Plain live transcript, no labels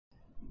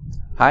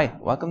Hi,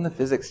 welcome to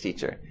Physics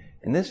Teacher.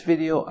 In this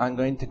video, I'm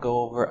going to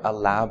go over a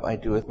lab I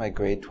do with my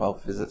grade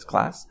 12 physics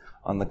class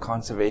on the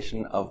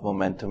conservation of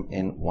momentum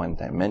in one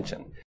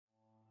dimension.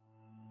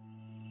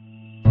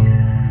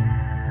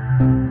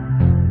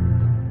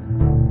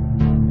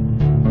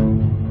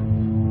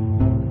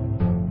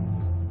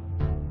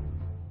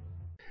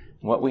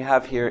 What we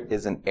have here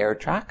is an air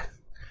track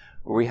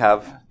where we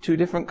have two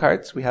different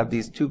carts. We have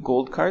these two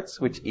gold carts,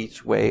 which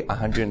each weigh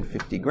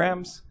 150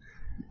 grams.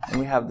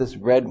 And we have this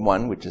red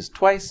one, which is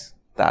twice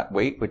that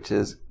weight, which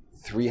is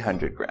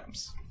 300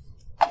 grams.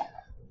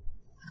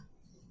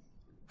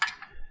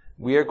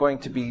 We are going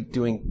to be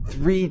doing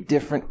 3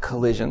 different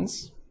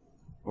collisions.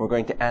 We're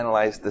going to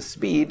analyze the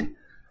speed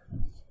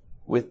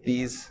with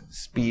these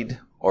speed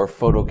or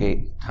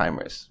photogate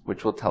timers,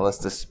 which will tell us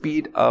the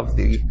speed of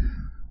the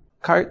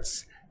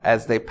carts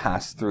as they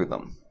pass through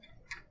them.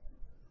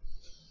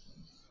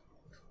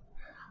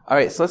 All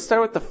right, so let's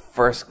start with the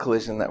first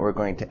collision that we're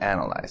going to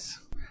analyze.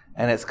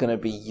 And it's going to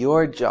be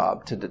your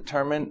job to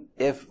determine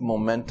if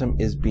momentum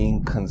is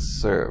being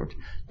conserved.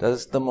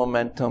 Does the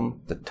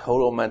momentum, the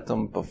total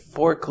momentum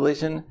before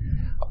collision,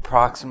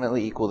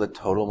 approximately equal the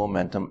total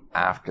momentum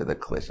after the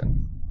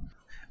collision?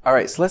 All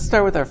right, so let's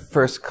start with our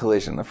first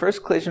collision. The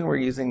first collision, we're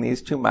using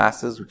these two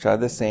masses, which are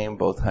the same,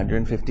 both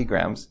 150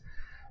 grams.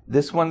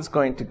 This one's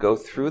going to go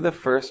through the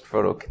first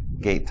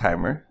photogate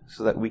timer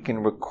so that we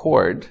can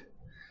record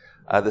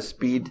the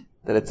speed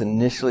that it's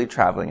initially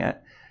traveling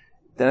at.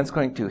 Then it's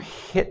going to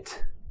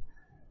hit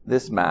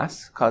this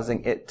mass,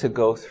 causing it to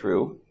go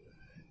through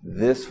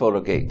this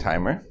photogate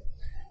timer.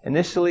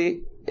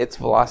 Initially, its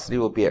velocity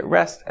will be at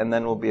rest, and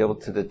then we'll be able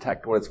to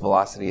detect what its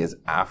velocity is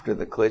after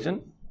the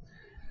collision.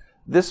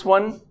 This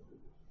one,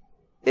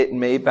 it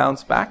may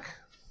bounce back.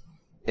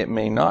 It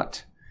may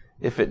not.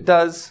 If it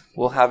does,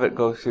 we'll have it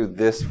go through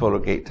this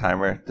photogate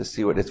timer to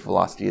see what its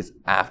velocity is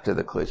after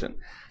the collision.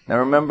 Now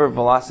remember,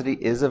 velocity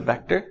is a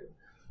vector.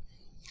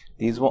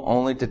 These will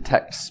only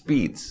detect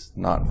speeds,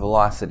 not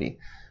velocity.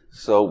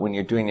 So when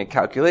you're doing your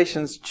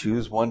calculations,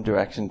 choose one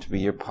direction to be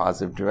your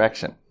positive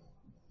direction.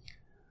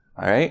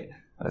 All right,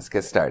 let's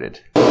get started.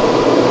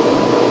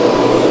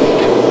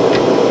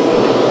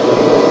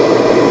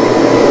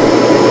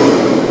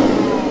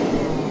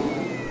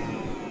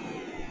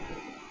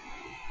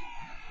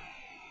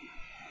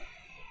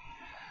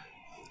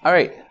 All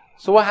right,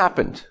 so what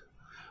happened?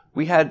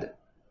 We had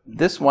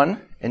this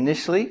one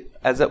initially,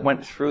 as it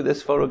went through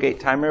this photogate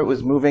timer, it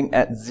was moving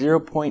at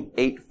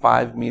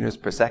 0.85 meters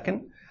per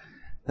second.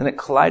 Then it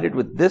collided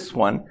with this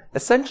one,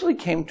 essentially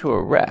came to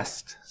a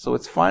rest. So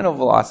its final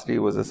velocity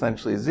was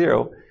essentially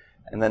 0.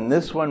 And then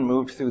this one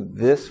moved through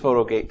this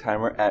photogate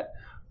timer at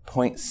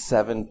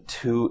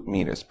 0.72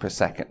 meters per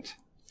second.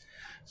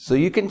 So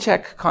you can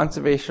check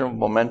conservation of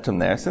momentum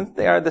there. Since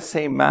they are the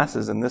same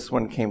masses and this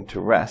one came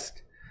to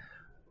rest,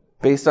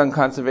 based on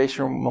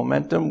conservation of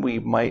momentum, we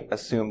might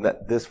assume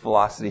that this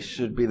velocity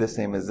should be the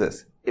same as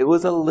this. It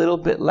was a little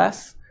bit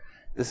less.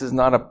 This is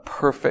not a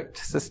perfect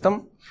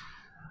system.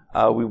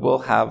 We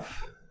will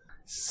have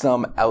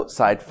some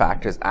outside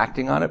factors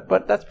acting on it,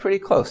 but that's pretty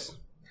close.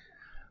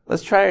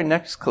 Let's try our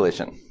next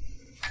collision.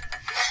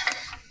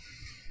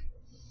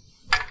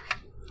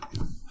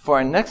 For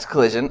our next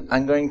collision,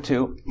 I'm going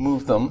to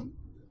move them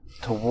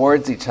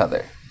towards each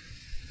other.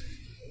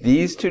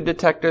 These two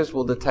detectors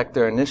will detect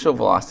their initial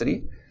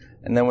velocity,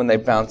 and then when they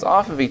bounce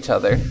off of each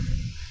other,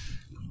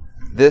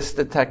 this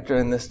detector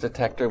and this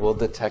detector will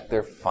detect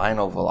their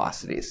final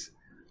velocities.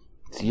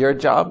 It's your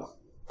job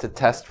to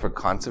test for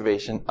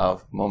conservation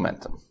of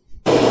momentum.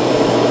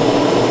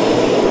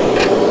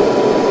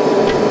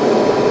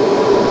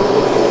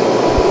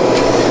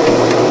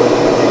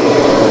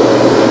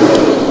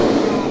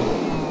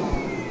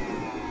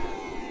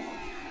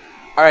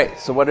 All right,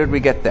 so what did we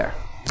get there?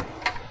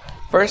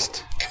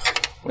 First,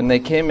 when they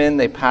came in,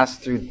 they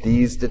passed through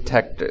these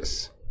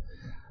detectors.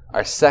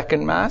 Our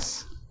second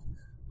mass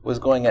was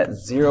going at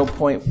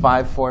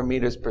 0.54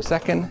 meters per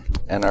second,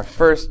 and our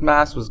first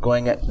mass was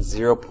going at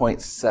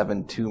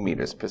 0.72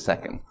 meters per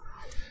second.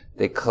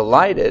 They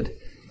collided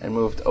and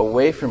moved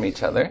away from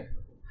each other.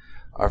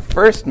 Our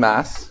first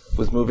mass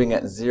was moving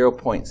at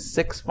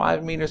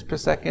 0.65 meters per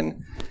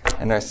second,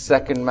 and our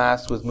second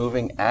mass was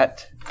moving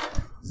at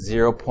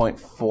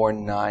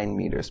 0.49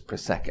 meters per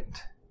second.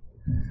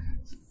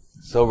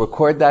 So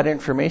record that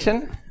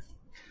information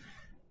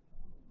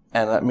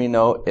and let me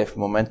know if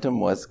momentum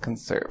was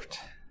conserved.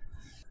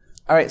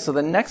 All right, so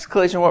the next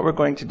collision, what we're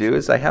going to do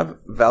is I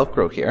have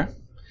Velcro here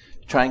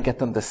to try and get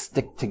them to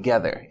stick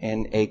together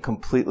in a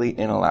completely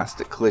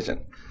inelastic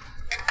collision.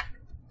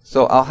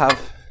 So I'll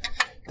have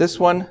this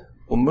one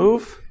will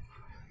move,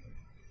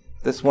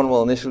 this one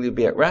will initially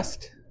be at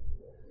rest,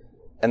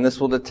 and this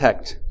will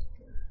detect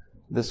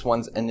this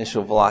one's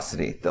initial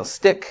velocity. They'll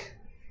stick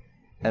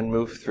and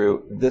move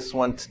through this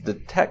one to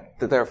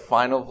detect their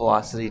final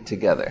velocity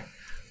together.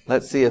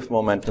 Let's see if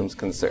momentum's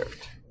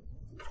conserved.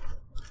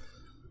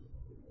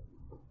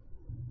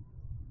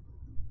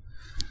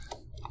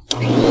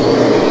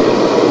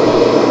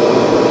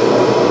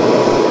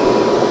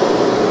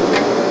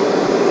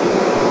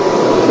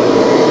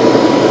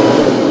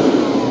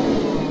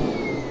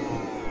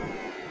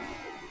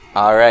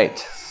 All right,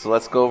 so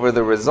let's go over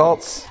the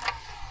results.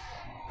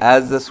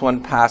 As this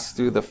one passed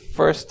through the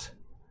first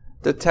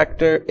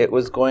detector, it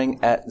was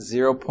going at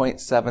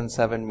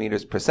 0.77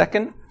 meters per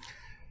second.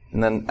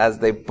 And then as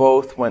they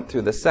both went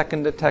through the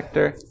second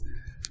detector,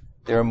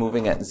 they were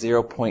moving at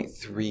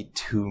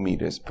 0.32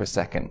 meters per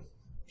second.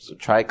 So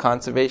try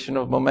conservation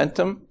of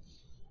momentum.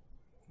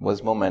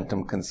 Was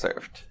momentum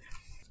conserved?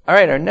 All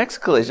right, our next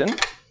collision,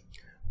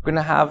 we're going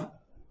to have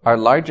our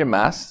larger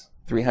mass,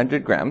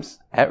 300 grams,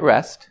 at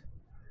rest.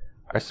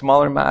 Our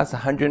smaller mass,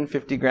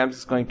 150 grams,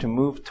 is going to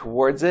move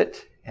towards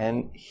it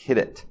and hit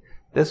it.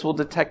 This will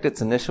detect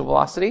its initial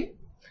velocity,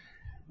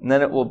 and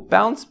then it will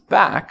bounce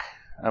back.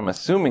 I'm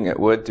assuming it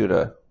would due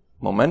to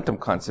momentum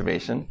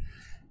conservation,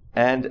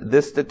 and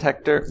this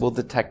detector will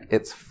detect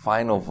its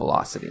final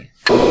velocity.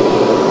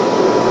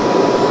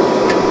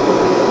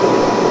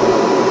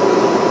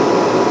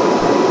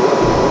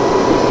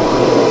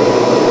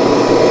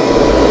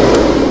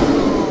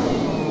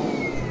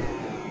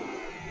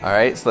 All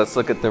right, so let's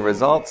look at the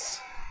results.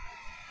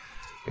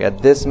 We had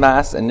this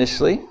mass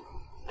initially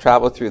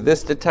travel through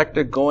this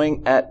detector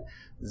going at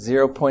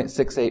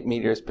 0.68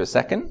 meters per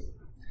second,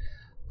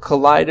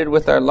 collided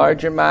with our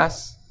larger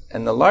mass,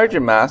 and the larger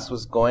mass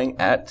was going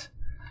at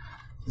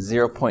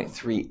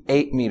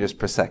 0.38 meters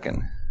per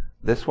second.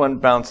 This one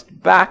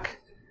bounced back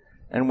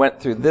and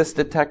went through this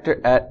detector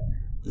at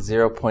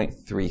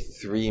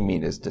 0.33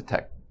 meters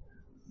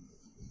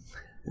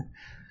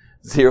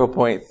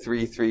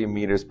 0.33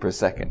 meters per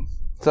second.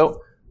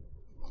 So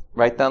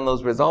write down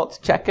those results,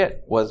 check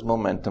it, was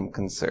momentum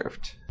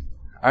conserved?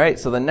 All right,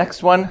 so the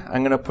next one,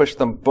 I'm going to push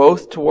them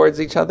both towards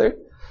each other.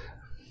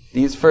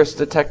 These first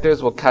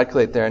detectors will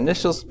calculate their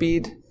initial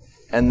speed,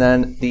 and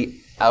then the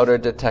outer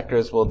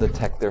detectors will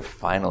detect their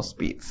final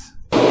speeds.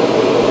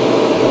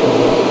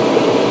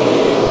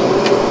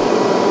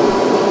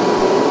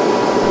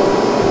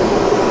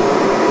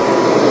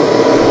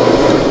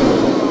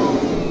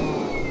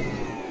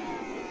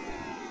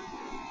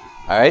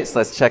 All right, so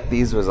let's check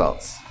these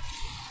results.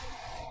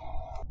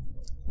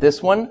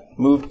 This one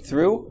moved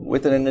through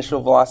with an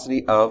initial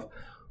velocity of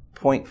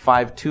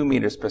 0.52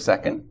 meters per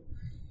second,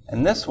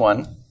 and this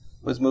one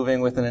was moving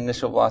with an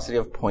initial velocity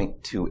of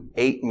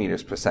 0.28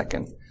 meters per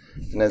second.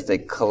 And as they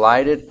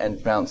collided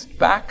and bounced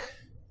back,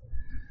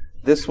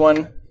 this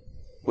one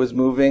was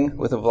moving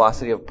with a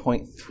velocity of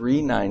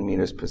 0.39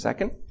 meters per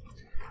second,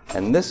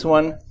 and this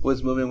one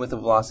was moving with a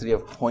velocity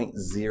of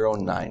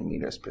 0.09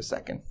 meters per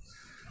second.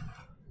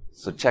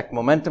 So check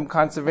momentum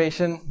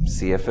conservation,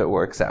 see if it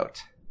works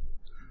out.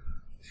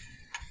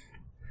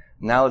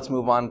 Now let's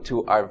move on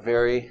to our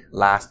very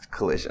last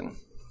collision.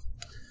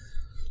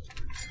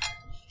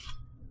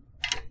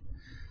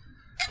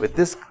 With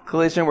this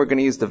collision, we're going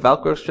to use the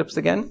Velcro strips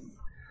again.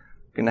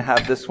 We're going to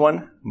have this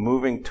one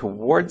moving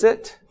towards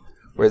it,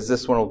 whereas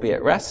this one will be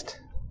at rest.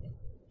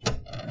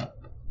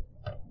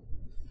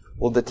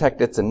 We'll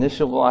detect its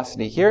initial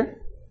velocity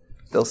here.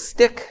 They'll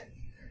stick,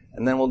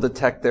 and then we'll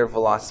detect their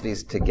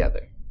velocities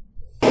together.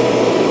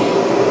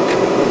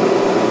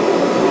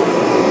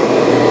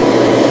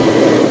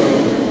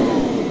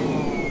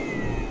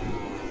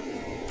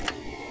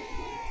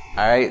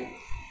 All right,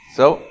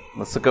 so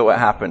let's look at what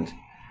happened.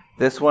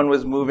 This one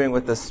was moving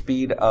with a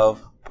speed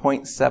of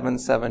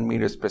 0.77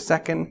 meters per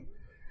second.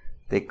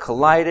 They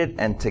collided,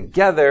 and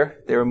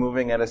together they were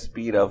moving at a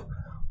speed of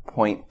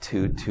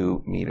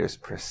 0.22 meters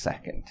per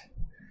second.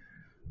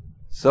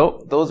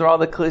 So those are all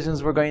the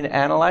collisions we're going to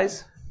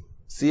analyze.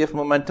 See if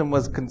momentum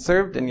was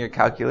conserved in your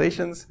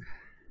calculations.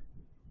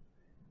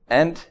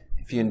 And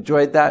if you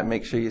enjoyed that,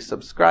 make sure you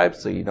subscribe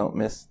so you don't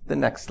miss the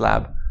next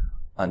lab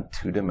on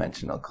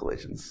two-dimensional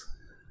collisions.